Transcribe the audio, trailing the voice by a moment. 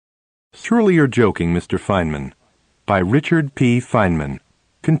Surely You're Joking, Mr. Feynman, by Richard P. Feynman.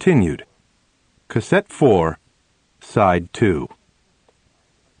 Continued. Cassette 4, Side 2.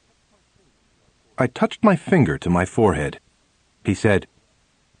 I touched my finger to my forehead. He said,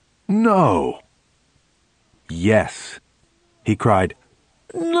 "No." "Yes." He cried,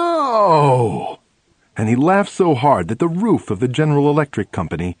 "No!" And he laughed so hard that the roof of the General Electric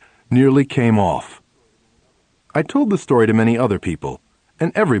Company nearly came off. I told the story to many other people,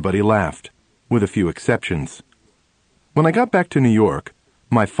 and everybody laughed, with a few exceptions. When I got back to New York,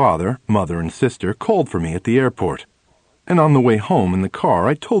 my father, mother, and sister called for me at the airport, and on the way home in the car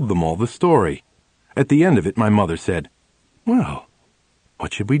I told them all the story. At the end of it, my mother said, "Well,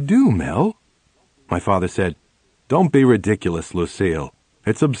 what should we do, Mel?" My father said, "Don't be ridiculous, Lucille.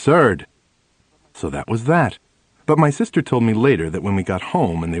 It's absurd." So that was that. But my sister told me later that when we got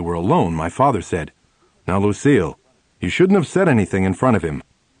home and they were alone, my father said, "Now, Lucille, you shouldn't have said anything in front of him.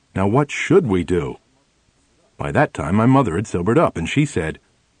 Now, what should we do?" By that time, my mother had sobered up, and she said,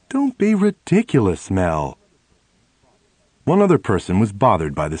 "Don't be ridiculous, Mel." One other person was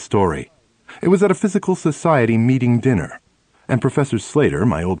bothered by the story. It was at a physical society meeting dinner, and Professor Slater,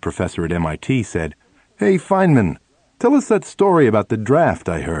 my old professor at MIT, said, "Hey, Feynman, tell us that story about the draft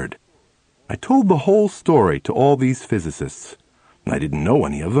I heard." I told the whole story to all these physicists. I didn't know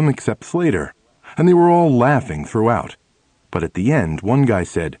any of them except Slater, and they were all laughing throughout. But at the end, one guy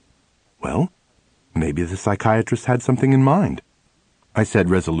said, "Well, maybe the psychiatrist had something in mind." I said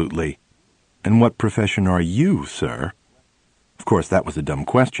resolutely, "And what profession are you, sir?" Of course, that was a dumb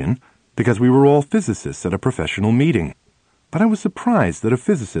question, because we were all physicists at a professional meeting. But I was surprised that a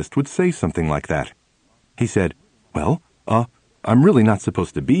physicist would say something like that. He said, "Well, I'm really not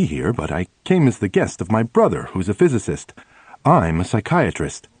supposed to be here, but I came as the guest of my brother, who's a physicist. I'm a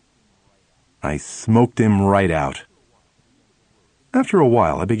psychiatrist." I smoked him right out. After a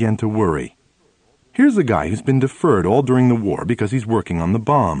while, I began to worry. Here's a guy who's been deferred all during the war because he's working on the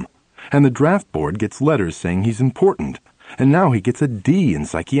bomb, and the draft board gets letters saying he's important, and now he gets a D in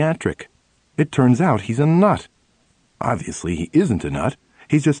psychiatric. It turns out he's a nut. Obviously, he isn't a nut.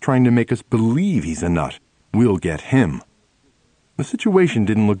 He's just trying to make us believe he's a nut. We'll get him. The situation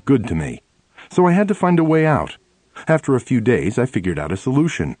didn't look good to me, so I had to find a way out. After a few days, I figured out a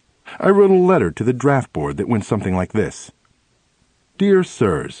solution. I wrote a letter to the draft board that went something like this. "Dear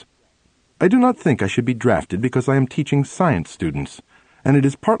Sirs, I do not think I should be drafted because I am teaching science students, and it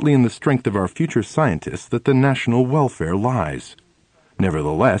is partly in the strength of our future scientists that the national welfare lies.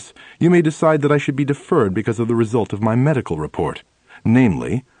 Nevertheless, you may decide that I should be deferred because of the result of my medical report,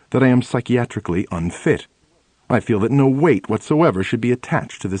 namely, that I am psychiatrically unfit. I feel that no weight whatsoever should be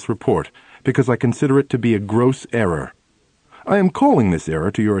attached to this report, because I consider it to be a gross error. I am calling this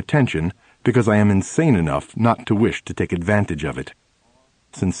error to your attention because I am insane enough not to wish to take advantage of it.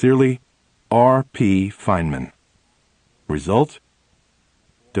 Sincerely, R. P. Feynman." Result?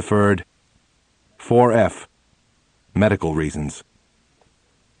 Deferred. 4F. Medical reasons.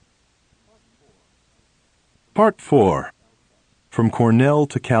 Part 4. From Cornell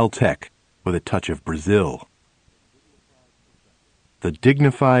to Caltech, with a touch of Brazil. The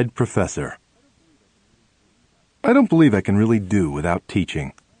dignified professor. I don't believe I can really do without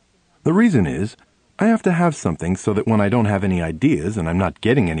teaching. The reason is, I have to have something so that when I don't have any ideas and I'm not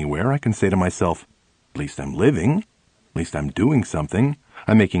getting anywhere, I can say to myself, "At least I'm living. At least I'm doing something.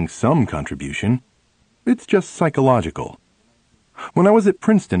 I'm making some contribution." It's just psychological. When I was at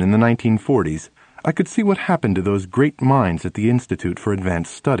Princeton in the 1940s, I could see what happened to those great minds at the Institute for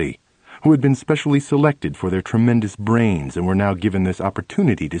Advanced Study, who had been specially selected for their tremendous brains and were now given this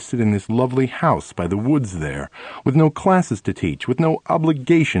opportunity to sit in this lovely house by the woods there, with no classes to teach, with no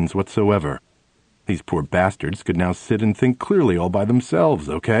obligations whatsoever. These poor bastards could now sit and think clearly all by themselves,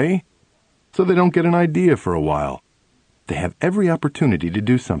 okay? So they don't get an idea for a while. They have every opportunity to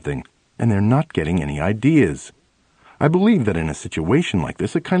do something, and they're not getting any ideas. I believe that in a situation like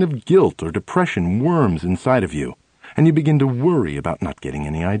this, a kind of guilt or depression worms inside of you, and you begin to worry about not getting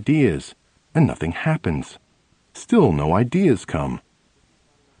any ideas, and nothing happens. Still no ideas come.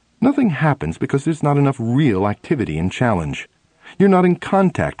 Nothing happens because there's not enough real activity and challenge. You're not in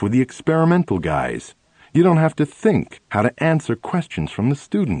contact with the experimental guys. You don't have to think how to answer questions from the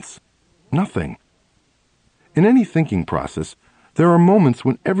students. Nothing. In any thinking process, there are moments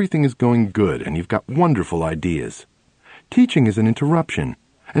when everything is going good and you've got wonderful ideas. Teaching is an interruption,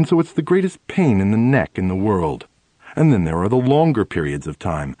 and so it's the greatest pain in the neck in the world. And then there are the longer periods of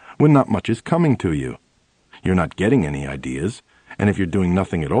time when not much is coming to you. You're not getting any ideas, and if you're doing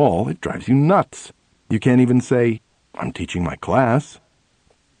nothing at all, it drives you nuts. You can't even say, "I'm teaching my class."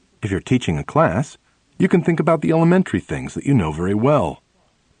 If you're teaching a class, you can think about the elementary things that you know very well.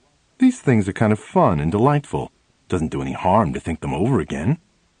 These things are kind of fun and delightful. Doesn't do any harm to think them over again.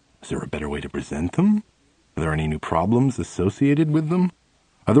 Is there a better way to present them? Are there any new problems associated with them?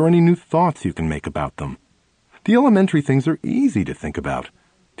 Are there any new thoughts you can make about them? The elementary things are easy to think about.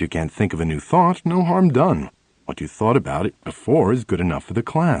 If you can't think of a new thought, no harm done. What you thought about it before is good enough for the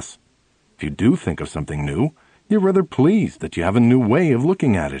class. If you do think of something new, you're rather pleased that you have a new way of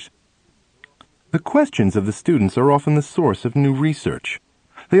looking at it. The questions of the students are often the source of new research.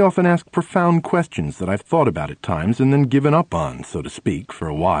 They often ask profound questions that I've thought about at times and then given up on, so to speak, for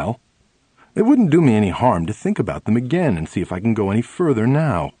a while. It wouldn't do me any harm to think about them again and see if I can go any further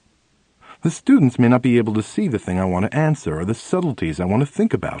now. The students may not be able to see the thing I want to answer or the subtleties I want to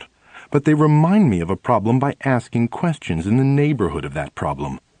think about, but they remind me of a problem by asking questions in the neighborhood of that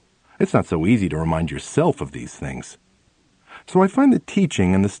problem. It's not so easy to remind yourself of these things. So I find that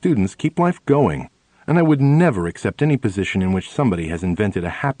teaching and the students keep life going, and I would never accept any position in which somebody has invented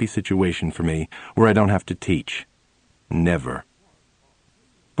a happy situation for me where I don't have to teach. Never.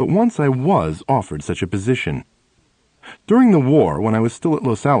 But once I was offered such a position. During the war, when I was still at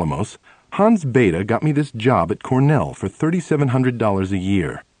Los Alamos, Hans Beta got me this job at Cornell for $3,700 a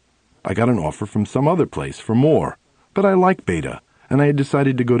year. I got an offer from some other place for more, but I like Beta, and I had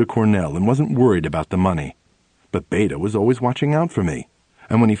decided to go to Cornell and wasn't worried about the money. But Beta was always watching out for me,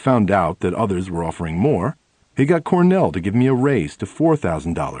 and when he found out that others were offering more, he got Cornell to give me a raise to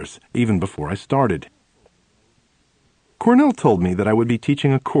 $4,000, even before I started. Cornell told me that I would be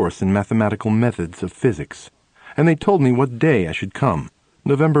teaching a course in mathematical methods of physics, and they told me what day I should come,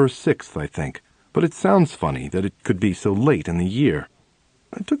 November 6th, I think, but it sounds funny that it could be so late in the year.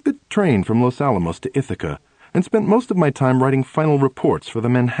 I took the train from Los Alamos to Ithaca and spent most of my time writing final reports for the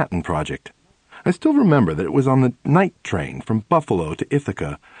Manhattan Project. I still remember that it was on the night train from Buffalo to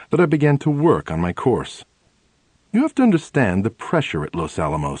Ithaca that I began to work on my course. You have to understand the pressure at Los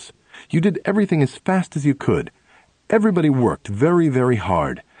Alamos. You did everything as fast as you could. Everybody worked very, very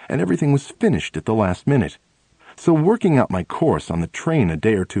hard, and everything was finished at the last minute. So working out my course on the train a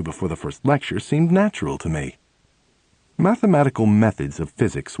day or two before the first lecture seemed natural to me. Mathematical methods of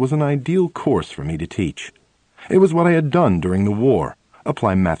physics was an ideal course for me to teach. It was what I had done during the war,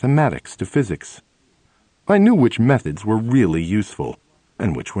 apply mathematics to physics. I knew which methods were really useful,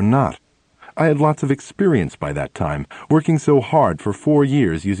 and which were not. I had lots of experience by that time, working so hard for 4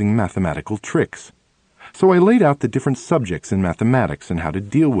 years using mathematical tricks. So I laid out the different subjects in mathematics and how to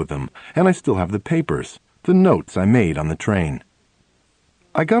deal with them, and I still have the papers, the notes I made on the train.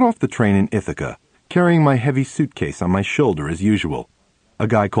 I got off the train in Ithaca, carrying my heavy suitcase on my shoulder as usual. A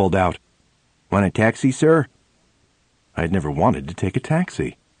guy called out, "Want a taxi, sir?" I had never wanted to take a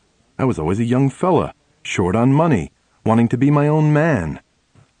taxi. I was always a young fella, short on money, wanting to be my own man.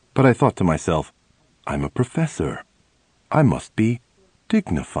 But I thought to myself, I'm a professor. I must be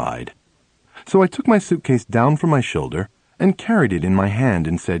dignified. So I took my suitcase down from my shoulder and carried it in my hand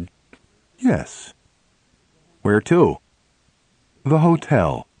and said, "Yes." "Where to?" "The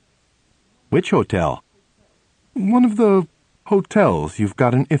hotel." "Which hotel?" "One of the hotels you've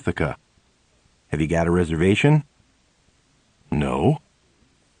got in Ithaca." "Have you got a reservation?" "No."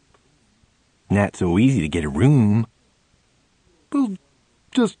 "Not so easy to get a room." "Well,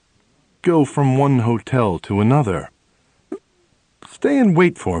 just go from one hotel to another. Stay and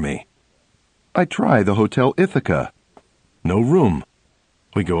wait for me." I try the Hotel Ithaca. No room.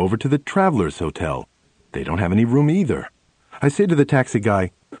 We go over to the Travelers Hotel. They don't have any room either. I say to the taxi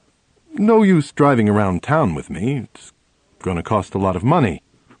guy, "No use driving around town with me. It's going to cost a lot of money.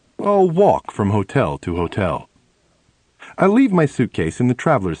 I'll walk from hotel to hotel." I leave my suitcase in the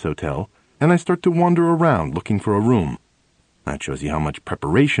Travelers Hotel, and I start to wander around looking for a room. That shows you how much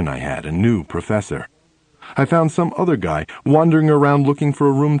preparation I had, a new professor. I found some other guy wandering around looking for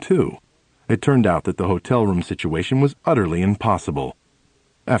a room too. It turned out that the hotel room situation was utterly impossible.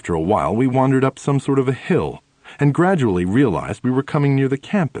 After a while, we wandered up some sort of a hill, and gradually realized we were coming near the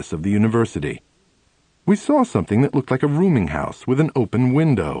campus of the university. We saw something that looked like a rooming house with an open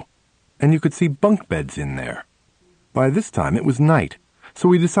window, and you could see bunk beds in there. By this time it was night, so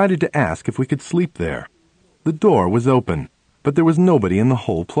we decided to ask if we could sleep there. The door was open, but there was nobody in the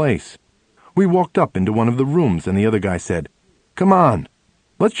whole place. We walked up into one of the rooms, and the other guy said, "Come on,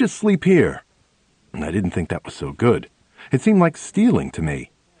 let's just sleep here." And I didn't think that was so good. It seemed like stealing to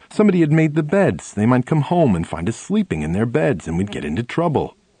me. Somebody had made the beds. They might come home and find us sleeping in their beds, and we'd get into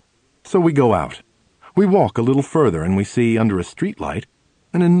trouble. So we go out. We walk a little further, and we see, under a streetlight,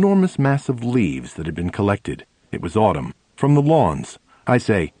 an enormous mass of leaves that had been collected. It was autumn, from the lawns. I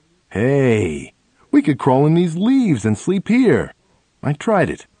say, "Hey, we could crawl in these leaves and sleep here." I tried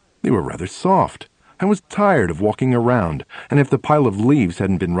it. They were rather soft. I was tired of walking around, and if the pile of leaves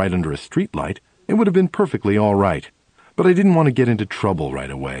hadn't been right under a streetlight, it would have been perfectly all right. But I didn't want to get into trouble right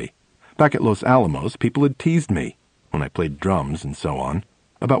away. Back at Los Alamos, people had teased me, when I played drums and so on,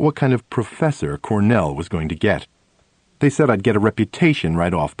 about what kind of professor Cornell was going to get. They said I'd get a reputation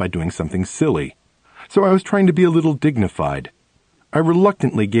right off by doing something silly. So I was trying to be a little dignified. I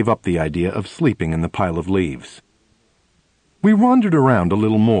reluctantly gave up the idea of sleeping in the pile of leaves. We wandered around a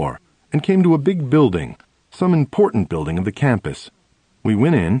little more and came to a big building, some important building of the campus. We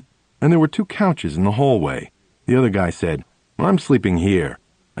went in, and there were 2 couches in the hallway. The other guy said, "I'm sleeping here,"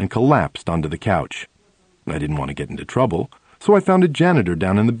 and collapsed onto the couch. I didn't want to get into trouble, so I found a janitor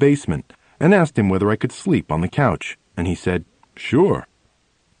down in the basement and asked him whether I could sleep on the couch, and he said, "Sure."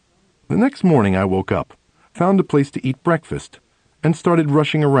 The next morning I woke up, found a place to eat breakfast, and started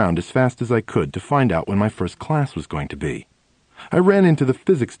rushing around as fast as I could to find out when my first class was going to be. I ran into the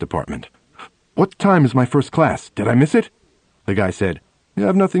physics department. "What time is my first class? Did I miss it?" The guy said, "You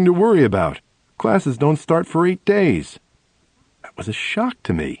have nothing to worry about. Classes don't start for 8 days. That was a shock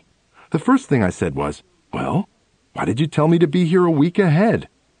to me. The first thing I said was, "Well, why did you tell me to be here a week ahead?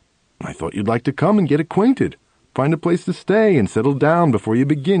 I thought you'd like to come and get acquainted, find a place to stay and settle down before you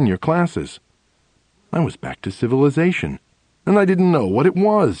begin your classes." I was back to civilization, and I didn't know what it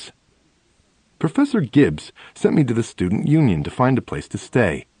was. Professor Gibbs sent me to the student union to find a place to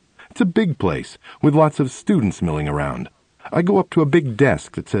stay. It's a big place, with lots of students milling around. I go up to a big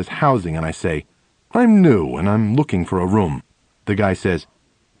desk that says housing, and I say, "I'm new, and I'm looking for a room." The guy says,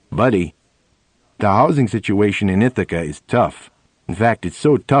 "Buddy, the housing situation in Ithaca is tough. In fact, it's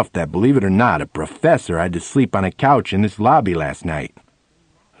so tough that, believe it or not, a professor had to sleep on a couch in this lobby last night."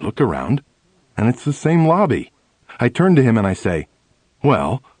 I look around, and it's the same lobby. I turn to him and I say,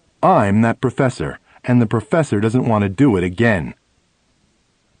 "Well, I'm that professor, and the professor doesn't want to do it again."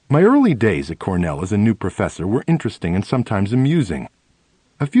 My early days at Cornell as a new professor were interesting and sometimes amusing.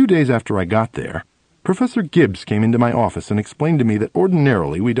 A few days after I got there, Professor Gibbs came into my office and explained to me that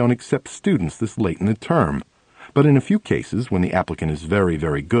ordinarily we don't accept students this late in the term, but in a few cases, when the applicant is very,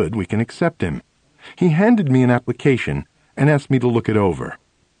 very good, we can accept him. He handed me an application and asked me to look it over.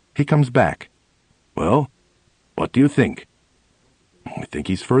 He comes back. "Well, what do you think?" "I think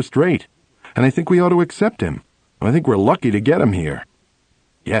he's first rate, and I think we ought to accept him. I think we're lucky to get him here."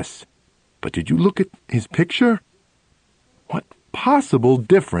 "Yes, but did you look at his picture?" "What possible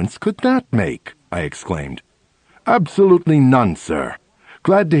difference could that make?" I exclaimed. "Absolutely none, sir.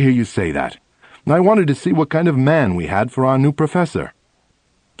 Glad to hear you say that. I wanted to see what kind of man we had for our new professor."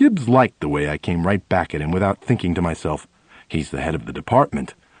 Gibbs liked the way I came right back at him without thinking to myself, "He's the head of the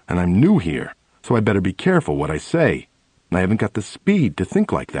department, and I'm new here, so I better be careful what I say. I haven't got the speed to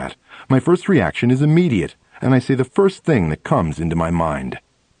think like that. My first reaction is immediate, and I say the first thing that comes into my mind."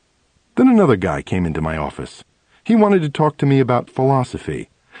 Then another guy came into my office. He wanted to talk to me about philosophy,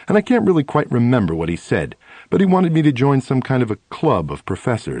 and I can't really quite remember what he said, but he wanted me to join some kind of a club of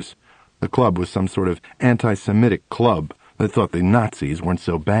professors. The club was some sort of anti-Semitic club that thought the Nazis weren't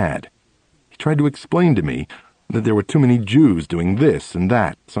so bad. He tried to explain to me that there were too many Jews doing this and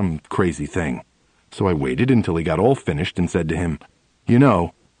that, some crazy thing. So I waited until he got all finished and said to him, "You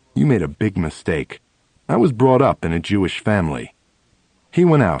know, you made a big mistake. I was brought up in a Jewish family." He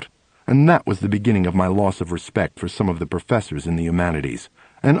went out, and that was the beginning of my loss of respect for some of the professors in the humanities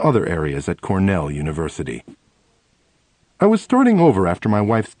and other areas at Cornell University. I was starting over after my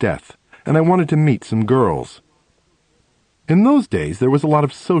wife's death, and I wanted to meet some girls. In those days, there was a lot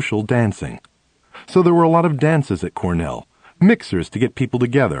of social dancing. So there were a lot of dances at Cornell, mixers to get people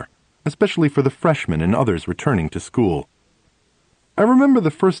together, especially for the freshmen and others returning to school. I remember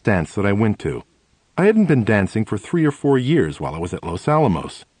the first dance that I went to. I hadn't been dancing for 3 or 4 years while I was at Los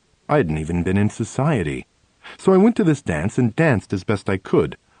Alamos. I hadn't even been in society. So I went to this dance and danced as best I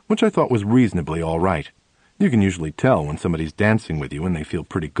could, which I thought was reasonably all right. You can usually tell when somebody's dancing with you and they feel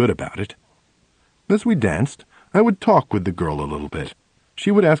pretty good about it. As we danced, I would talk with the girl a little bit.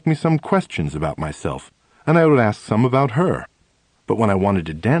 She would ask me some questions about myself, and I would ask some about her. But when I wanted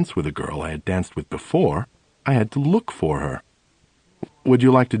to dance with a girl I had danced with before, I had to look for her. "Would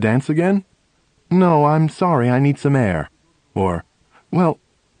you like to dance again?" "No, I'm sorry, I need some air." Or, "Well,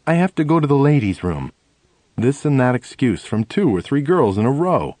 I have to go to the ladies' room." This and that excuse from 2 or 3 girls in a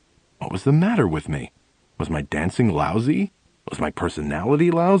row. What was the matter with me? Was my dancing lousy? Was my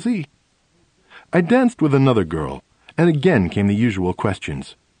personality lousy? I danced with another girl, and again came the usual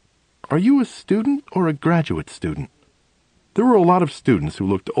questions. "Are you a student or a graduate student?" There were a lot of students who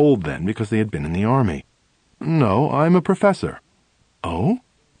looked old then because they had been in the army. "No, I'm a professor." "Oh?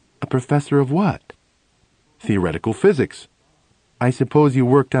 A professor of what?" "Theoretical physics." "I suppose you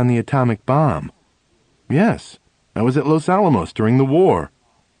worked on the atomic bomb." Yes, I was at Los Alamos during the war.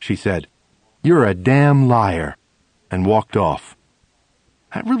 She said, "You're a damn liar," and walked off.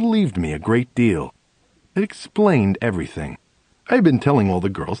 That relieved me a great deal. It explained everything. I had been telling all the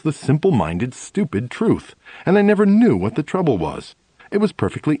girls the simple-minded, stupid truth, and I never knew what the trouble was. It was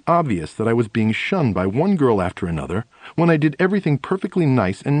perfectly obvious that I was being shunned by one girl after another when I did everything perfectly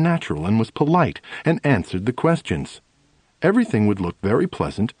nice and natural and was polite and answered the questions. Everything would look very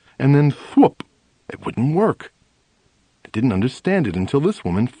pleasant, and then whoop, it wouldn't work. I didn't understand it until this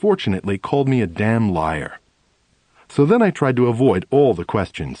woman fortunately called me a damn liar. So then I tried to avoid all the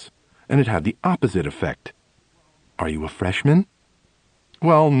questions, and it had the opposite effect. Are you a freshman?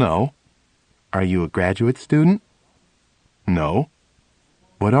 Well, no. Are you a graduate student? No.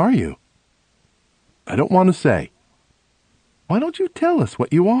 What are you? I don't want to say. Why don't you tell us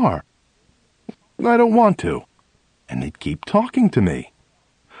what you are? I don't want to. And they'd keep talking to me.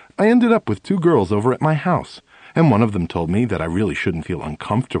 I ended up with 2 girls over at my house, and one of them told me that I really shouldn't feel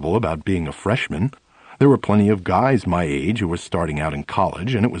uncomfortable about being a freshman. There were plenty of guys my age who were starting out in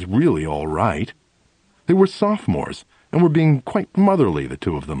college, and it was really all right. They were sophomores, and were being quite motherly, the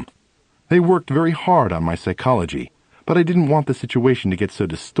 2 of them. They worked very hard on my psychology, but I didn't want the situation to get so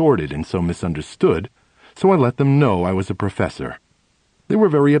distorted and so misunderstood, so I let them know I was a professor. They were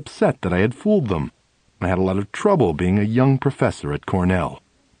very upset that I had fooled them. I had a lot of trouble being a young professor at Cornell.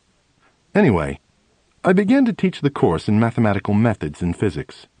 Anyway, I began to teach the course in mathematical methods in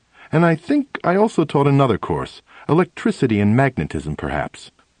physics, and I think I also taught another course, electricity and magnetism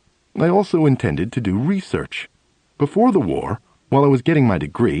perhaps. I also intended to do research. Before the war, while I was getting my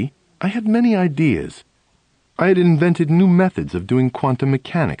degree, I had many ideas. I had invented new methods of doing quantum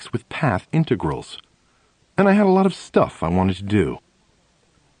mechanics with path integrals. And I had a lot of stuff I wanted to do.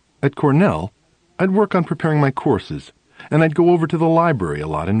 At Cornell, I'd work on preparing my courses, and I'd go over to the library a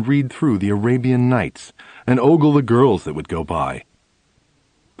lot and read through the Arabian Nights and ogle the girls that would go by.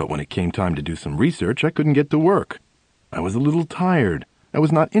 But when it came time to do some research, I couldn't get to work. I was a little tired. I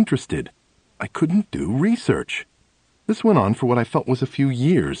was not interested. I couldn't do research. This went on for what I felt was a few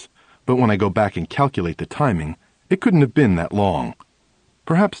years, but when I go back and calculate the timing, it couldn't have been that long.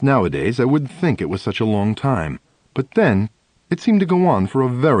 Perhaps nowadays I wouldn't think it was such a long time, but then it seemed to go on for a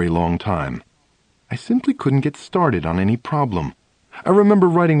very long time. I simply couldn't get started on any problem. I remember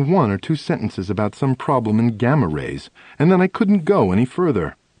writing 1 or 2 sentences about some problem in gamma rays, and then I couldn't go any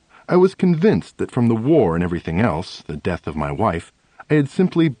further. I was convinced that from the war and everything else, the death of my wife, I had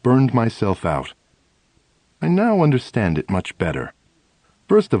simply burned myself out. I now understand it much better.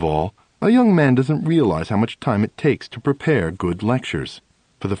 First of all, a young man doesn't realize how much time it takes to prepare good lectures,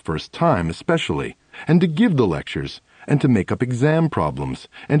 for the first time especially, and to give the lectures, and to make up exam problems,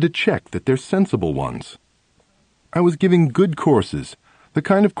 and to check that they're sensible ones. I was giving good courses, the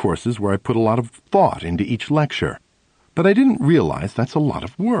kind of courses where I put a lot of thought into each lecture, but I didn't realize that's a lot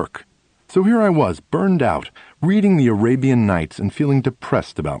of work. So here I was, burned out, reading the Arabian Nights and feeling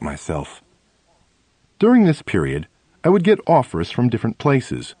depressed about myself. During this period, I would get offers from different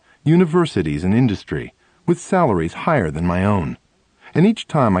places, universities and industry, with salaries higher than my own. And each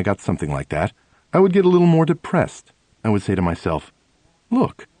time I got something like that, I would get a little more depressed. I would say to myself,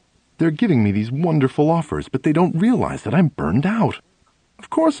 "Look, they're giving me these wonderful offers, but they don't realize that I'm burned out.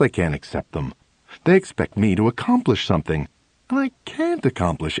 Of course I can't accept them. They expect me to accomplish something, and I can't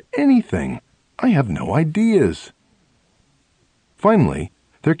accomplish anything. I have no ideas." Finally,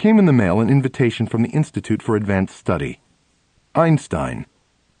 there came in the mail an invitation from the Institute for Advanced Study. Einstein,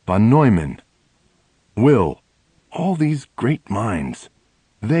 von Neumann, Will, all these great minds.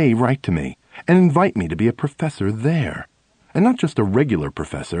 They write to me and invite me to be a professor there, and not just a regular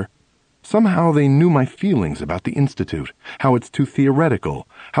professor. Somehow they knew my feelings about the Institute, how it's too theoretical,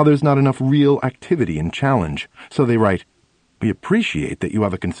 how there's not enough real activity and challenge. So they write, "We appreciate that you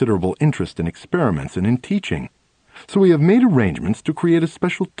have a considerable interest in experiments and in teaching. So we have made arrangements to create a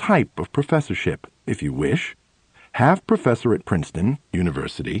special type of professorship, if you wish. Half professor at Princeton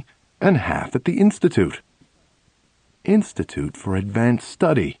University and half at the Institute." Institute for Advanced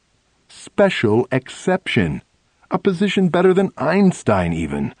Study. Special exception. A position better than Einstein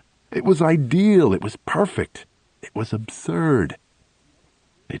even. It was ideal. It was perfect. It was absurd.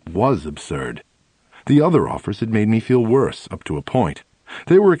 It was absurd. The other offers had made me feel worse, up to a point.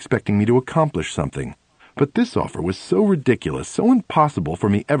 They were expecting me to accomplish something. But this offer was so ridiculous, so impossible for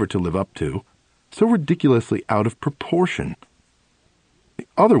me ever to live up to, so ridiculously out of proportion. The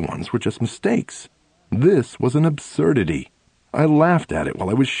other ones were just mistakes. This was an absurdity. I laughed at it while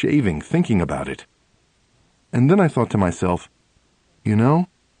I was shaving, thinking about it. And then I thought to myself, you know,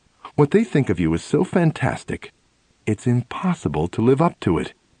 what they think of you is so fantastic, it's impossible to live up to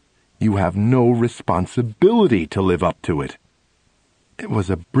it. You have no responsibility to live up to it. It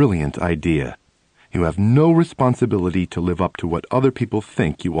was a brilliant idea. You have no responsibility to live up to what other people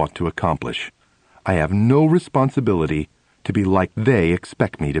think you ought to accomplish. I have no responsibility to be like they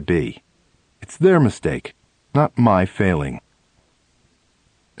expect me to be. It's their mistake, not my failing.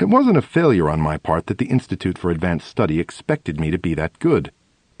 It wasn't a failure on my part that the Institute for Advanced Study expected me to be that good.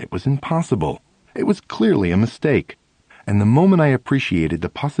 It was impossible. It was clearly a mistake. And the moment I appreciated the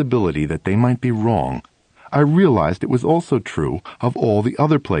possibility that they might be wrong, I realized it was also true of all the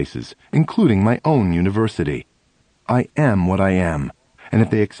other places, including my own university. I am what I am, and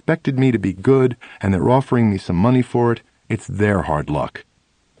if they expected me to be good and they're offering me some money for it, it's their hard luck.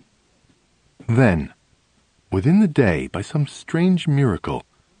 Then, within the day, by some strange miracle,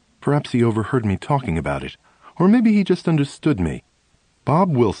 perhaps he overheard me talking about it, or maybe he just understood me,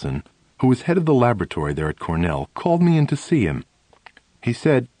 Bob Wilson, who was head of the laboratory there at Cornell, called me in to see him. He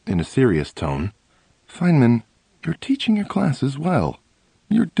said, in a serious tone, "Feynman, you're teaching your classes well.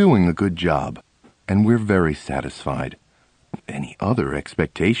 You're doing a good job, and we're very satisfied. Any other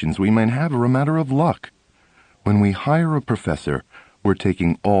expectations we might have are a matter of luck. When we hire a professor, we're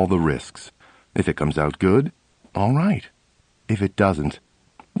taking all the risks. If it comes out good, all right. If it doesn't,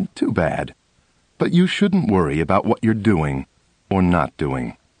 too bad. But you shouldn't worry about what you're doing or not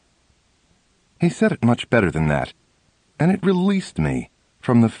doing." He said it much better than that, and it released me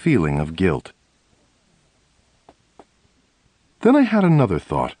from the feeling of guilt. Then I had another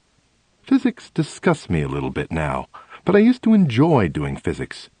thought. Physics disgusts me a little bit now, but I used to enjoy doing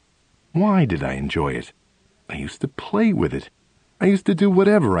physics. Why did I enjoy it? I used to play with it. I used to do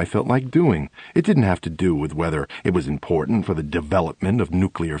whatever I felt like doing. It didn't have to do with whether it was important for the development of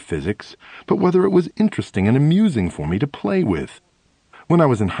nuclear physics, but whether it was interesting and amusing for me to play with. When I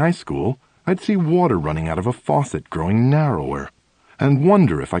was in high school, I'd see water running out of a faucet growing narrower, and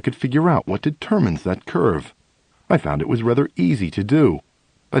wonder if I could figure out what determines that curve. I found it was rather easy to do.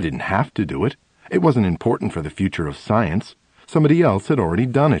 I didn't have to do it. It wasn't important for the future of science. Somebody else had already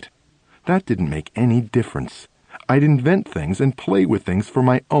done it. That didn't make any difference. I'd invent things and play with things for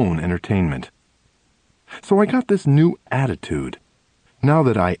my own entertainment. So I got this new attitude. Now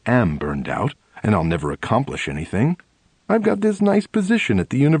that I am burned out, and I'll never accomplish anything, I've got this nice position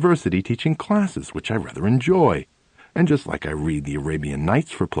at the university teaching classes, which I rather enjoy. And just like I read the Arabian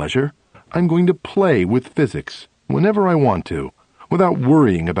Nights for pleasure, I'm going to play with physics whenever I want to, without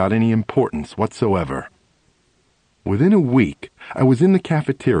worrying about any importance whatsoever. Within a week, I was in the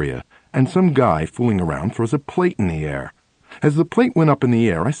cafeteria, and some guy fooling around throws a plate in the air. As the plate went up in the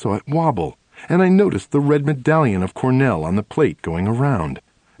air, I saw it wobble, and I noticed the red medallion of Cornell on the plate going around.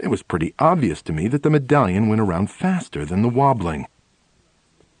 It was pretty obvious to me that the medallion went around faster than the wobbling.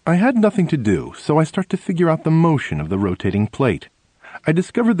 I had nothing to do, so I start to figure out the motion of the rotating plate. I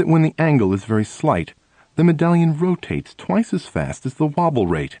discovered that when the angle is very slight, the medallion rotates twice as fast as the wobble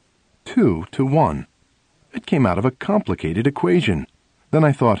rate, 2-to-1. It came out of a complicated equation. Then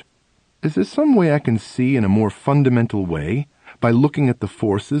I thought, is there some way I can see in a more fundamental way, by looking at the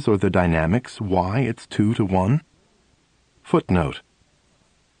forces or the dynamics, why it's 2-to-1? Footnote.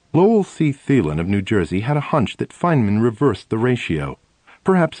 Lowell C. Thielen of New Jersey had a hunch that Feynman reversed the ratio,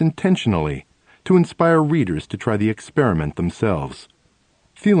 perhaps intentionally, to inspire readers to try the experiment themselves.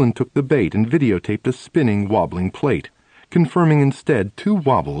 Thielen took the bait and videotaped a spinning, wobbling plate, confirming instead 2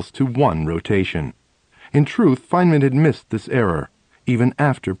 wobbles to 1 rotation. In truth, Feynman had missed this error, even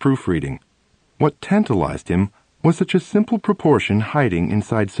after proofreading. What tantalized him was such a simple proportion hiding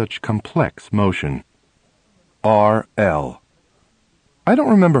inside such complex motion. RL. I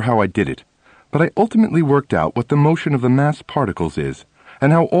don't remember how I did it, but I ultimately worked out what the motion of the mass particles is,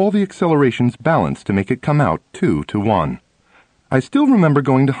 and how all the accelerations balance to make it come out 2-to-1. I still remember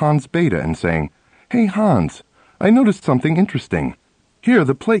going to Hans Bethe and saying, "Hey Hans, I noticed something interesting. Here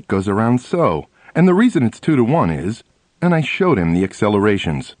the plate goes around so, and the reason it's 2-to-1 is," and I showed him the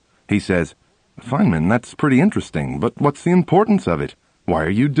accelerations. He says, "Feynman, that's pretty interesting, but what's the importance of it? Why are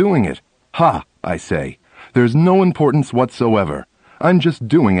you doing it?" "Ha," I say, "there's no importance whatsoever. I'm just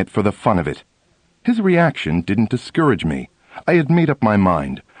doing it for the fun of it." His reaction didn't discourage me. I had made up my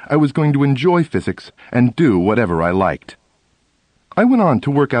mind. I was going to enjoy physics and do whatever I liked. I went on to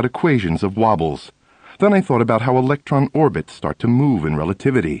work out equations of wobbles. Then I thought about how electron orbits start to move in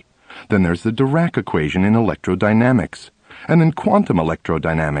relativity. Then there's the Dirac equation in electrodynamics, and then quantum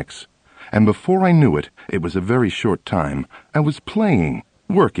electrodynamics. And before I knew it, it was a very short time, I was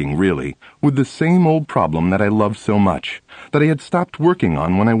working really, with the same old problem that I loved so much, that I had stopped working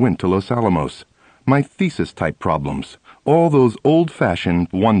on when I went to Los Alamos. My thesis-type problems, all those old-fashioned,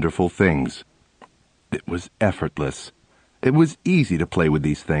 wonderful things. It was effortless. It was easy to play with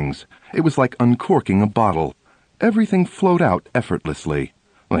these things. It was like uncorking a bottle. Everything flowed out effortlessly.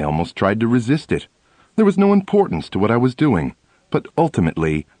 I almost tried to resist it. There was no importance to what I was doing, but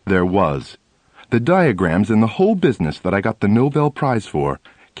ultimately there was. The diagrams and the whole business that I got the Nobel Prize for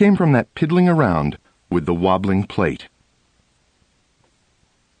came from that piddling around with the wobbling plate.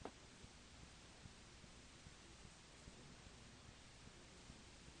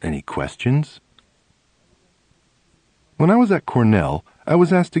 Any questions? When I was at Cornell, I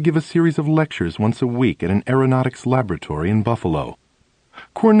was asked to give a series of lectures once a week at an aeronautics laboratory in Buffalo.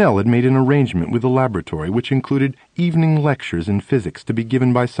 Cornell had made an arrangement with the laboratory which included evening lectures in physics to be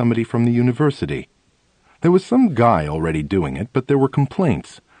given by somebody from the university. There was some guy already doing it, but there were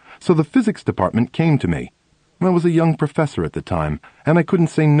complaints, so the physics department came to me. I was a young professor at the time, and I couldn't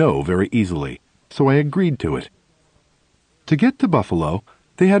say no very easily, so I agreed to it. To get to Buffalo,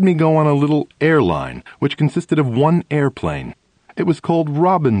 they had me go on a little airline, which consisted of one airplane. It was called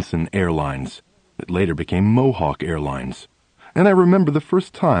Robinson Airlines. It later became Mohawk Airlines. And I remember the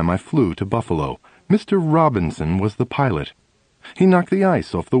first time I flew to Buffalo. Mr. Robinson was the pilot. He knocked the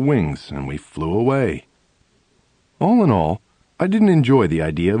ice off the wings, and we flew away. All in all, I didn't enjoy the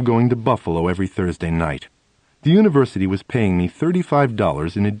idea of going to Buffalo every Thursday night. The university was paying me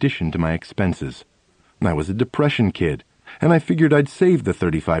 $35 in addition to my expenses. I was a depression kid, and I figured I'd save the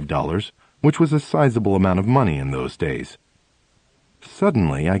 $35, which was a sizable amount of money in those days.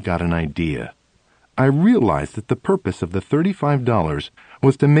 Suddenly, I got an idea. I realized that the purpose of the $35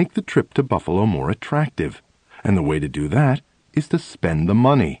 was to make the trip to Buffalo more attractive, and the way to do that is to spend the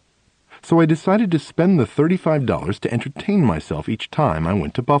money. So I decided to spend the $35 to entertain myself each time I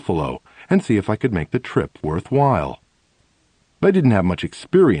went to Buffalo and see if I could make the trip worthwhile. I didn't have much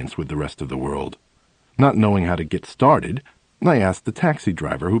experience with the rest of the world. Not knowing how to get started, I asked the taxi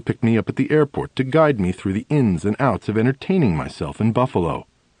driver who picked me up at the airport to guide me through the ins and outs of entertaining myself in Buffalo.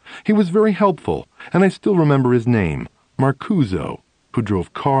 He was very helpful, and I still remember his name, Marcuso, who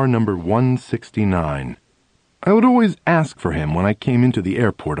drove car number 169. I would always ask for him when I came into the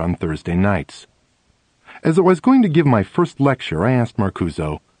airport on Thursday nights. As I was going to give my first lecture, I asked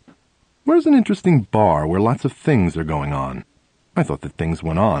Marcuso, "Where's an interesting bar where lots of things are going on?" I thought that things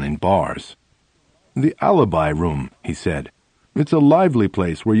went on in bars. "The Alibi Room," he said. "It's a lively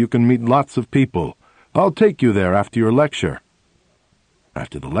place where you can meet lots of people. I'll take you there after your lecture."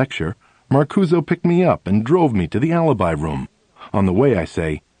 After the lecture, Marcuso picked me up and drove me to the Alibi Room. On the way, I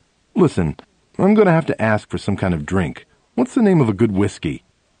say, "Listen, I'm going to have to ask for some kind of drink. What's the name of a good whiskey?"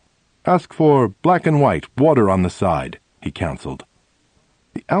 "Ask for black and white, water on the side," he counseled.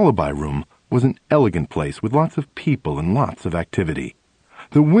 The Alibi Room was an elegant place with lots of people and lots of activity.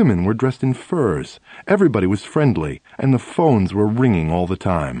 The women were dressed in furs, everybody was friendly, and the phones were ringing all the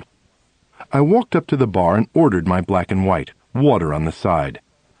time. I walked up to the bar and ordered my black and white, water on the side.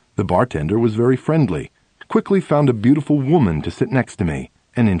 The bartender was very friendly, quickly found a beautiful woman to sit next to me,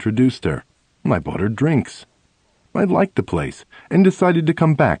 and introduced her. I bought her drinks. I liked the place, and decided to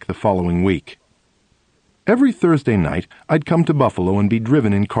come back the following week. Every Thursday night, I'd come to Buffalo and be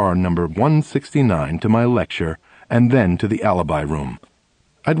driven in car number 169 to my lecture, and then to the Alibi Room.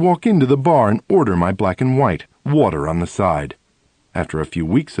 I'd walk into the bar and order my black and white, water on the side. After a few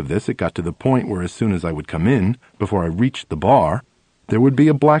weeks of this, it got to the point where as soon as I would come in, before I reached the bar, there would be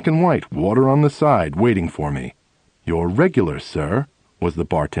a black and white, water on the side, waiting for me. "Your regular, sir," was the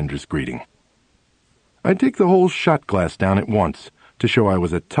bartender's greeting. I'd take the whole shot glass down at once, to show I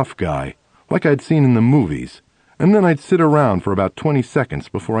was a tough guy, like I'd seen in the movies, and then I'd sit around for about 20 seconds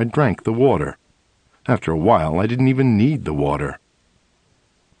before I drank the water. After a while, I didn't even need the water.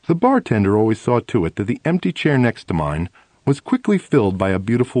 The bartender always saw to it that the empty chair next to mine was quickly filled by a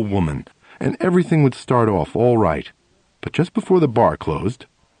beautiful woman, and everything would start off all right. But just before the bar closed,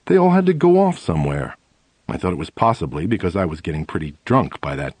 they all had to go off somewhere. I thought it was possibly because I was getting pretty drunk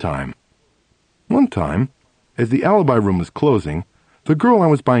by that time. One time, as the Alibi Room was closing, the girl I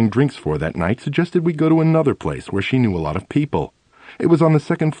was buying drinks for that night suggested we go to another place where she knew a lot of people. It was on the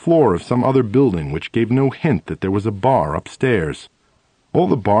second floor of some other building, which gave no hint that there was a bar upstairs. All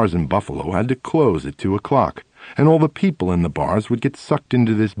the bars in Buffalo had to close at 2 o'clock, and all the people in the bars would get sucked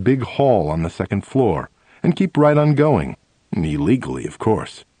into this big hall on the second floor and keep right on going, illegally, of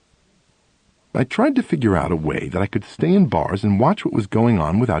course. I tried to figure out a way that I could stay in bars and watch what was going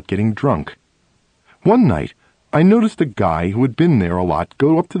on without getting drunk. One night, I noticed a guy who had been there a lot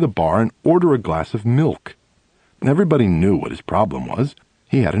go up to the bar and order a glass of milk. Everybody knew what his problem was.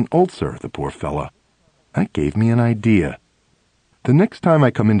 He had an ulcer, the poor fella. That gave me an idea. The next time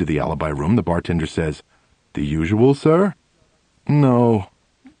I come into the Alibi Room, the bartender says, "The usual, sir?" "No,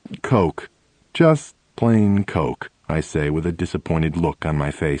 Coke. Just plain Coke," I say with a disappointed look on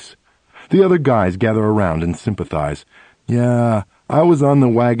my face. The other guys gather around and sympathize. Yeah, I was on the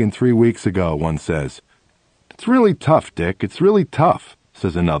wagon 3 weeks ago, one says. It's really tough, Dick, it's really tough,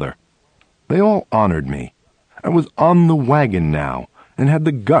 says another. They all honored me. I was on the wagon now, and had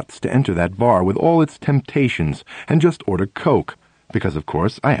the guts to enter that bar with all its temptations and just order Coke, because of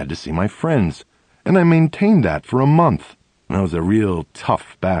course I had to see my friends, and I maintained that for a month. I was a real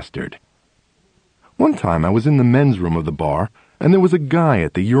tough bastard. One time I was in the men's room of the bar, and there was a guy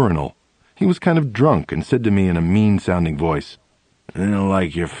at the urinal. He was kind of drunk and said to me in a mean-sounding voice, I don't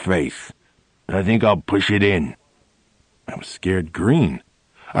like your face. I think I'll push it in. I was scared green.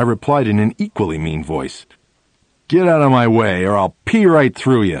 I replied in an equally mean voice, Get out of my way, or I'll pee right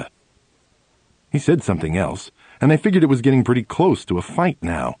through you. He said something else, and I figured it was getting pretty close to a fight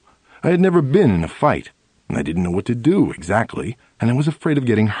now. I had never been in a fight, and I didn't know what to do exactly, and I was afraid of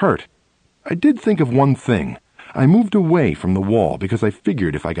getting hurt. I did think of one thing. I moved away from the wall because I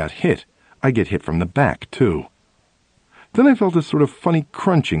figured if I got hit, I'd get hit from the back, too. Then I felt a sort of funny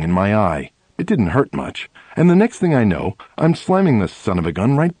crunching in my eye. It didn't hurt much, and the next thing I know, I'm slamming the son of a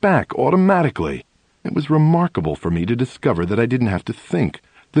gun right back, automatically. It was remarkable for me to discover that I didn't have to think.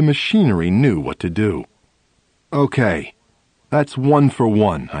 The machinery knew what to do. Okay, that's 1 for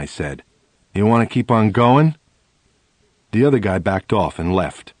 1, I said. You want to keep on going? The other guy backed off and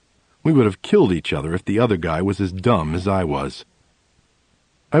left. We would have killed each other if the other guy was as dumb as I was.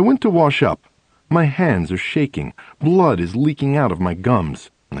 I went to wash up. My hands are shaking. Blood is leaking out of my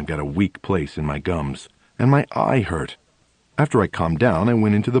gums, and I've got a weak place in my gums, and my eye hurt. After I calmed down, I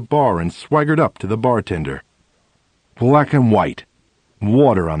went into the bar and swaggered up to the bartender. Black and white.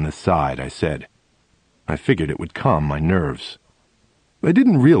 Water on the side, I said. I figured it would calm my nerves. I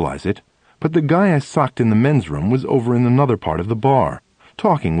didn't realize it, but the guy I socked in the men's room was over in another part of the bar,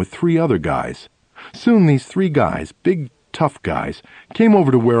 talking with 3 other guys. Soon these 3 guys, big, tough guys, came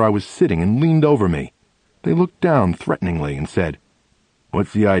over to where I was sitting and leaned over me. They looked down threateningly and said,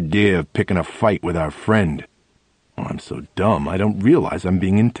 What's the idea of picking a fight with our friend? Well, I'm so dumb I don't realize I'm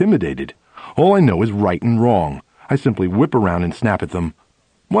being intimidated. All I know is right and wrong. I simply whip around and snap at them.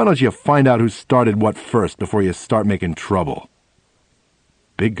 Why don't you find out who started what first before you start making trouble?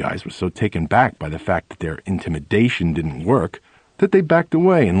 Big guys were so taken back by the fact that their intimidation didn't work that they backed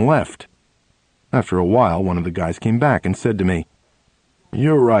away and left. After a while, one of the guys came back and said to me,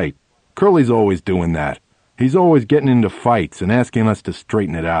 You're right. Curly's always doing that. He's always getting into fights and asking us to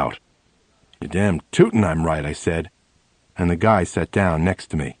straighten it out. You're damn tootin' I'm right, I said, and the guy sat down next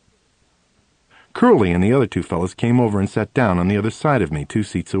to me. Curly and the other 2 fellas came over and sat down on the other side of me, 2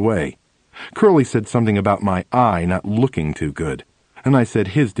 seats away. Curly said something about my eye not looking too good, and I said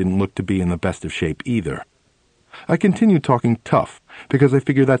his didn't look to be in the best of shape either. I continued talking tough, because I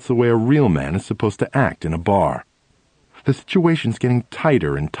figure that's the way a real man is supposed to act in a bar. The situation's getting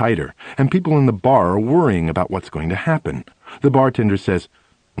tighter and tighter, and people in the bar are worrying about what's going to happen. The bartender says,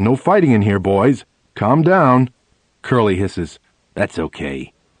 No fighting in here, boys. Calm down. Curly hisses, That's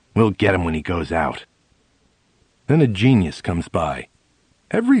okay. We'll get him when he goes out. Then a genius comes by.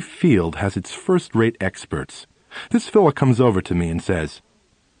 Every field has its first-rate experts. This fella comes over to me and says,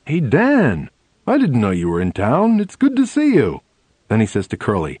 Hey, Dan, I didn't know you were in town. It's good to see you. Then he says to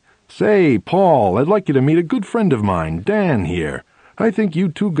Curly, Say, Paul, I'd like you to meet a good friend of mine, Dan here. I think you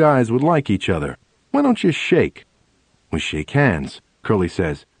 2 guys would like each other. Why don't you shake? We shake hands. Curly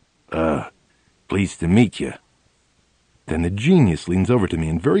says, Pleased to meet you. Then the genius leans over to me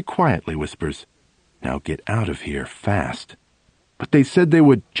and very quietly whispers, Now get out of here fast. But they said they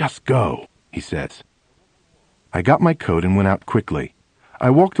would just go, he says. I got my coat and went out quickly. I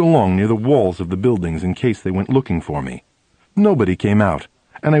walked along near the walls of the buildings in case they went looking for me. Nobody came out,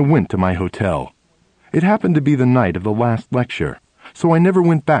 and I went to my hotel. It happened to be the night of the last lecture, so I never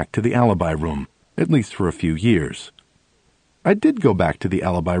went back to the alibi room, at least for a few years. I did go back to the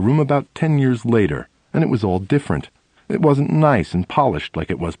alibi room about 10 years later, and it was all different. It wasn't nice and polished like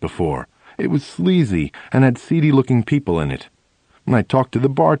it was before. It was sleazy and had seedy-looking people in it. And I talked to the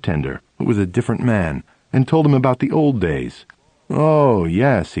bartender, who was a different man, and told him about the old days. Oh,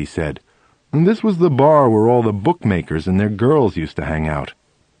 yes, he said. And this was the bar where all the bookmakers and their girls used to hang out.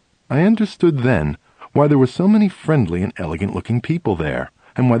 I understood then why there were so many friendly and elegant-looking people there,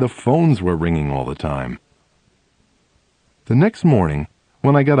 and why the phones were ringing all the time. The next morning,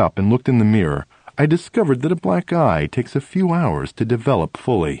 when I got up and looked in the mirror, I discovered that a black eye takes a few hours to develop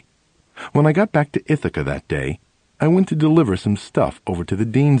fully. When I got back to Ithaca that day, I went to deliver some stuff over to the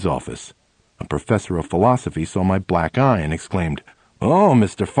dean's office. A professor of philosophy saw my black eye and exclaimed, "Oh,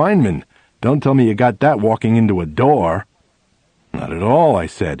 Mr. Feynman, don't tell me you got that walking into a door." "Not at all," I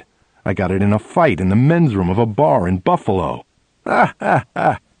said. I got it in a fight in the men's room of a bar in Buffalo. Ha ha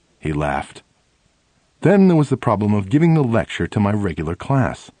ha, he laughed. Then there was the problem of giving the lecture to my regular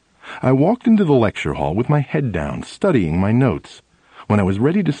class. I walked into the lecture hall with my head down, studying my notes. When I was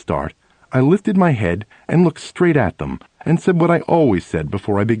ready to start, I lifted my head and looked straight at them and said what I always said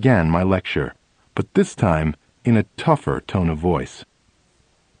before I began my lecture, but this time in a tougher tone of voice.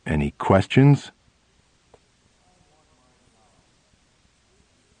 Any questions?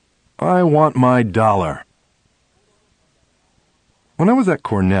 I want my dollar. When I was at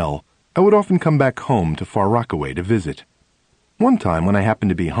Cornell, I would often come back home to Far Rockaway to visit. One time when I happened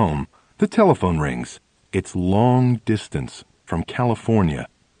to be home, the telephone rings. It's long distance from California.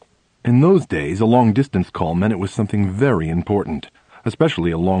 In those days, a long-distance call meant it was something very important,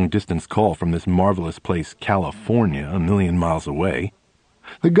 especially a long-distance call from this marvelous place, California, a million miles away.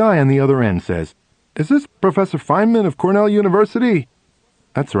 The guy on the other end says, "Is this Professor Feynman of Cornell University?"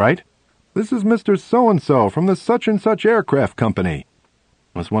 "That's right. This is Mr. So-and-so from the such-and-such aircraft company."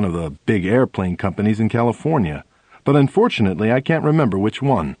 It was one of the big airplane companies in California, but unfortunately I can't remember which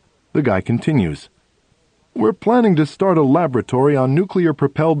one. The guy continues, "We're planning to start a laboratory on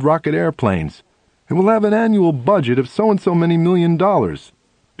nuclear-propelled rocket airplanes. It will have an annual budget of so-and-so many $1 million.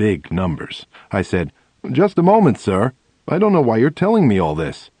 Big numbers. I said, "Just a moment, sir. I don't know why you're telling me all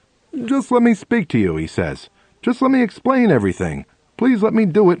this." "Just let me speak to you," he says. "Just let me explain everything. Please let me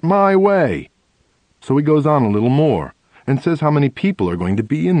do it my way." So he goes on a little more and says how many people are going to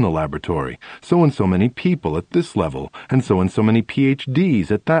be in the laboratory, so many people at this level, and so many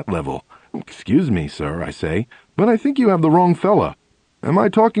PhDs at that level. "Excuse me, sir," I say, "but I think you have the wrong fella. Am I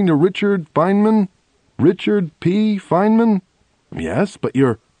talking to Richard Feynman? Richard P. Feynman?" "Yes, but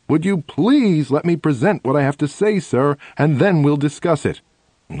you're—" "Would you please let me present what I have to say, sir, and then we'll discuss it."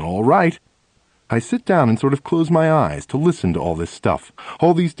 "All right." I sit down and sort of close my eyes to listen to all this stuff,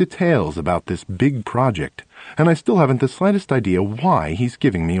 all these details about this big project, and I still haven't the slightest idea why he's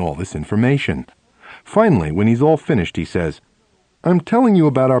giving me all this information. Finally, when he's all finished, he says, "I'm telling you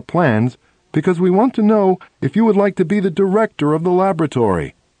about our plans because we want to know if you would like to be the director of the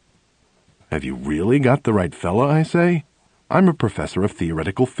laboratory." "Have you really got the right fella?" I say. "I'm a professor of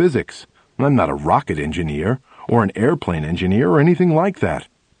theoretical physics. I'm not a rocket engineer or an airplane engineer or anything like that."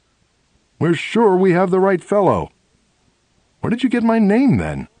 "We're sure we have the right fellow." "Where did you get my name,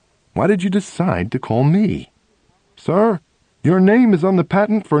 then? Why did you decide to call me?" "Sir, your name is on the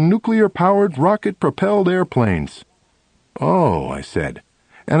patent for nuclear-powered rocket-propelled airplanes." "Oh," I said,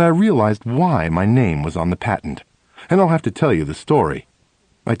 and I realized why my name was on the patent, and I'll have to tell you the story.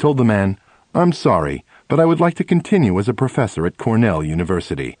 I told the man, "I'm sorry, but I would like to continue as a professor at Cornell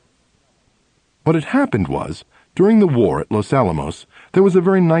University." What had happened was, during the war at Los Alamos, there was a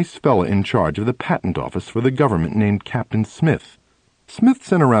very nice fella in charge of the patent office for the government named Captain Smith. Smith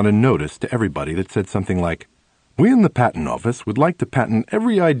sent around a notice to everybody that said something like, "We in the patent office would like to patent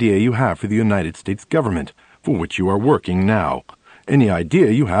every idea you have for the United States government, for which you are working now. Any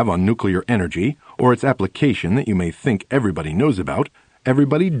idea you have on nuclear energy, or its application that you may think everybody knows about,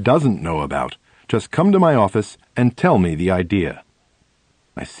 everybody doesn't know about. Just come to my office and tell me the idea."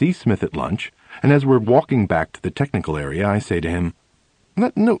 I see Smith at lunch, and as we're walking back to the technical area, I say to him,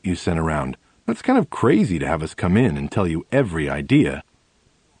 "That note you sent around, that's kind of crazy to have us come in and tell you every idea."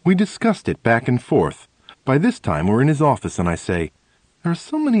 We discussed it back and forth. By this time, we're in his office, and I say, "There are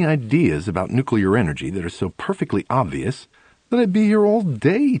so many ideas about nuclear energy that are so perfectly obvious that I'd be here all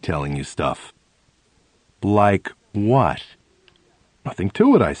day telling you stuff." "Like what?" "Nothing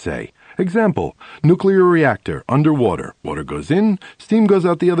to it," I say. "Example, nuclear reactor, underwater. Water goes in, steam goes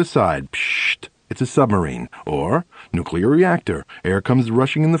out the other side. Psht! It's a submarine." Or, nuclear reactor, air comes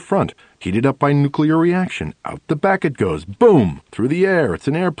rushing in the front, heated up by nuclear reaction. Out the back it goes. Boom! Through the air. It's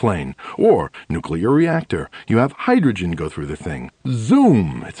an airplane. Or, nuclear reactor. You have hydrogen go through the thing.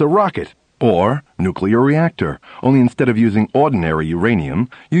 Zoom! It's a rocket. Or, nuclear reactor. Only instead of using ordinary uranium,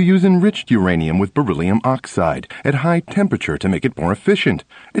 you use enriched uranium with beryllium oxide at high temperature to make it more efficient.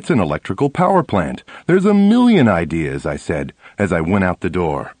 It's an electrical power plant. There's a million ideas," I said, as I went out the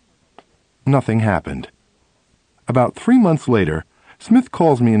door. Nothing happened. About 3 months later, Smith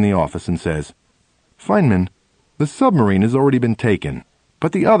calls me in the office and says, "Feynman, the submarine has already been taken,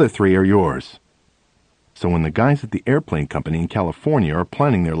 but the other 3 are yours." So when the guys at the airplane company in California are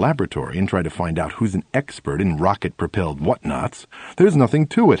planning their laboratory and try to find out who's an expert in rocket-propelled whatnots, there's nothing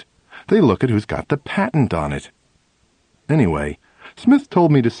to it. They look at who's got the patent on it. Anyway, Smith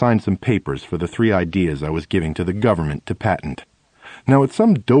told me to sign some papers for the 3 ideas I was giving to the government to patent. Now, it's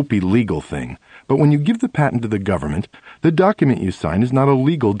some dopey legal thing, but when you give the patent to the government, the document you sign is not a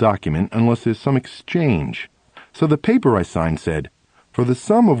legal document unless there's some exchange. So the paper I signed said, For the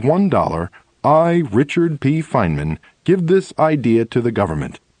sum of $1, I, Richard P. Feynman, give this idea to the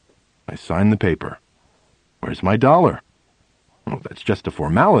government. I sign the paper. Where's my dollar? Oh, that's just a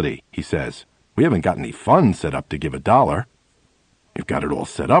formality, he says. We haven't got any funds set up to give $1. You've got it all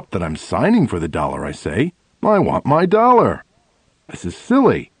set up that I'm signing for the dollar, I say. I want my dollar. This is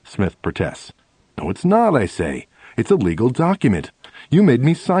silly, Smith protests. No, it's not, I say. It's a legal document. You made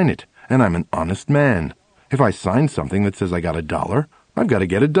me sign it, and I'm an honest man. If I sign something that says I got $1, I've got to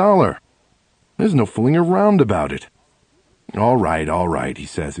get $1. There's no fooling around about it. All right, he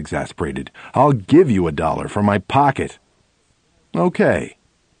says, exasperated. I'll give you $1 from my pocket. Okay.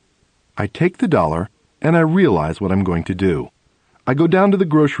 I take the dollar, and I realize what I'm going to do. I go down to the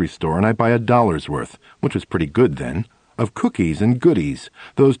grocery store and I buy $1's worth, which was pretty good then, of cookies and goodies,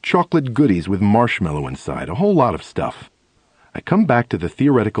 those chocolate goodies with marshmallow inside, a whole lot of stuff. I come back to the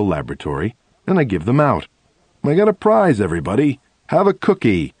theoretical laboratory, and I give them out. I got a prize, everybody. Have a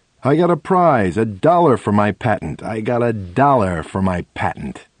cookie. I got a prize, $1 for my patent. I got $1 for my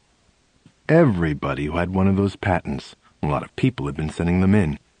patent. Everybody who had one of those patents, a lot of people had been sending them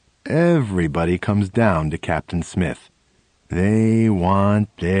in, everybody comes down to Captain Smith. They want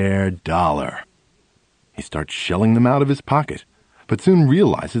their dollar. He starts shelling them out of his pocket, but soon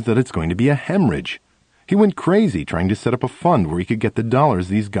realizes that it's going to be a hemorrhage. He went crazy trying to set up a fund where he could get the dollars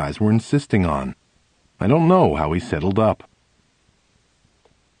these guys were insisting on. I don't know how he settled up.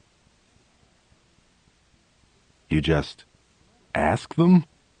 You just ask them?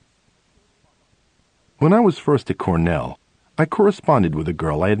 When I was first at Cornell, I corresponded with a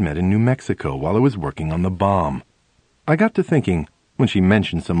girl I had met in New Mexico while I was working on the bomb. I got to thinking, when she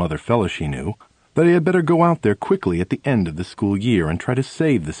mentioned some other fellow she knew, that I had better go out there quickly at the end of the school year and try to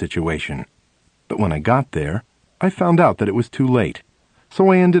save the situation. But when I got there, I found out that it was too late, so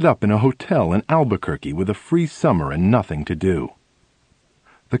I ended up in a hotel in Albuquerque with a free summer and nothing to do.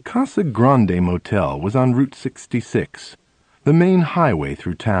 The Casa Grande Motel was on Route 66, the main highway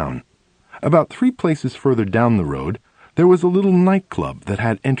through town. About 3 places further down the road, there was a little nightclub that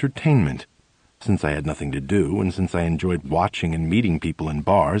had entertainment. Since I had nothing to do, and since I enjoyed watching and meeting people in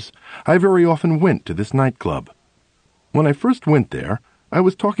bars, I very often went to this nightclub. When I first went there, I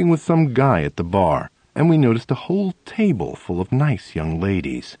was talking with some guy at the bar, and we noticed a whole table full of nice young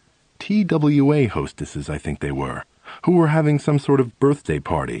ladies. TWA hostesses, I think they were, who were having some sort of birthday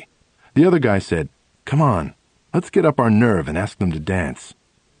party. The other guy said, "Come on, let's get up our nerve and ask them to dance."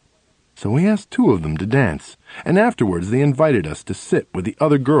 So we asked 2 of them to dance, and afterwards they invited us to sit with the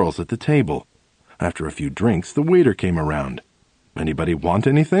other girls at the table. After a few drinks, the waiter came around. "Anybody want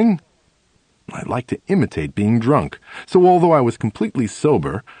anything?" I like to imitate being drunk, so although I was completely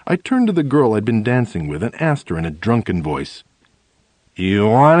sober, I turned to the girl I'd been dancing with and asked her in a drunken voice, "You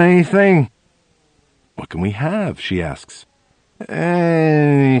want anything?" "What can we have?" she asks.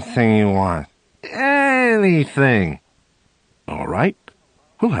 "Anything you want. Anything." "All right.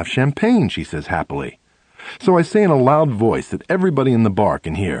 We'll have champagne," she says happily. So I say in a loud voice that everybody in the bar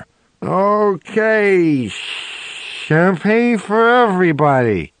can hear, "Okay, champagne for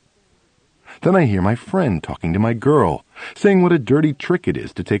everybody." Then I hear my friend talking to my girl, saying what a dirty trick it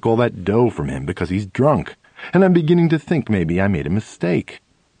is to take all that dough from him because he's drunk, and I'm beginning to think maybe I made a mistake.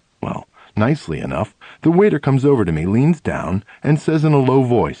 Well, nicely enough, the waiter comes over to me, leans down, and says in a low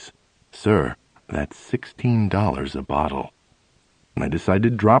voice, "Sir, that's $16 a bottle." And I decide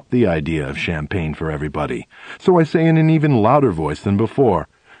to drop the idea of champagne for everybody, so I say in an even louder voice than before,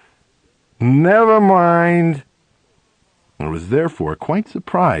 "Never mind." I was therefore quite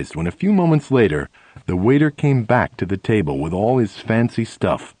surprised when a few moments later the waiter came back to the table with all his fancy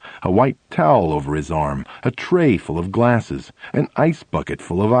stuff, a white towel over his arm, a tray full of glasses, an ice bucket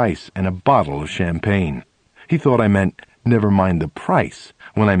full of ice, and a bottle of champagne. He thought I meant, "Never mind the price,"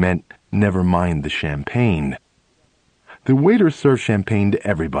 when I meant, "Never mind the champagne." The waiter served champagne to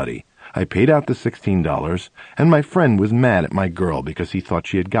everybody. I paid out the $16, and my friend was mad at my girl because he thought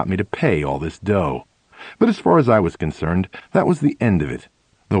she had got me to pay all this dough. But as far as I was concerned, that was the end of it,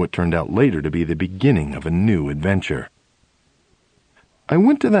 though it turned out later to be the beginning of a new adventure. I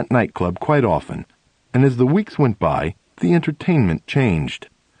went to that nightclub quite often, and as the weeks went by, the entertainment changed.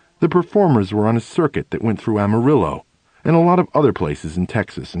 The performers were on a circuit that went through Amarillo, and a lot of other places in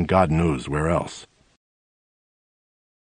Texas and God knows where else.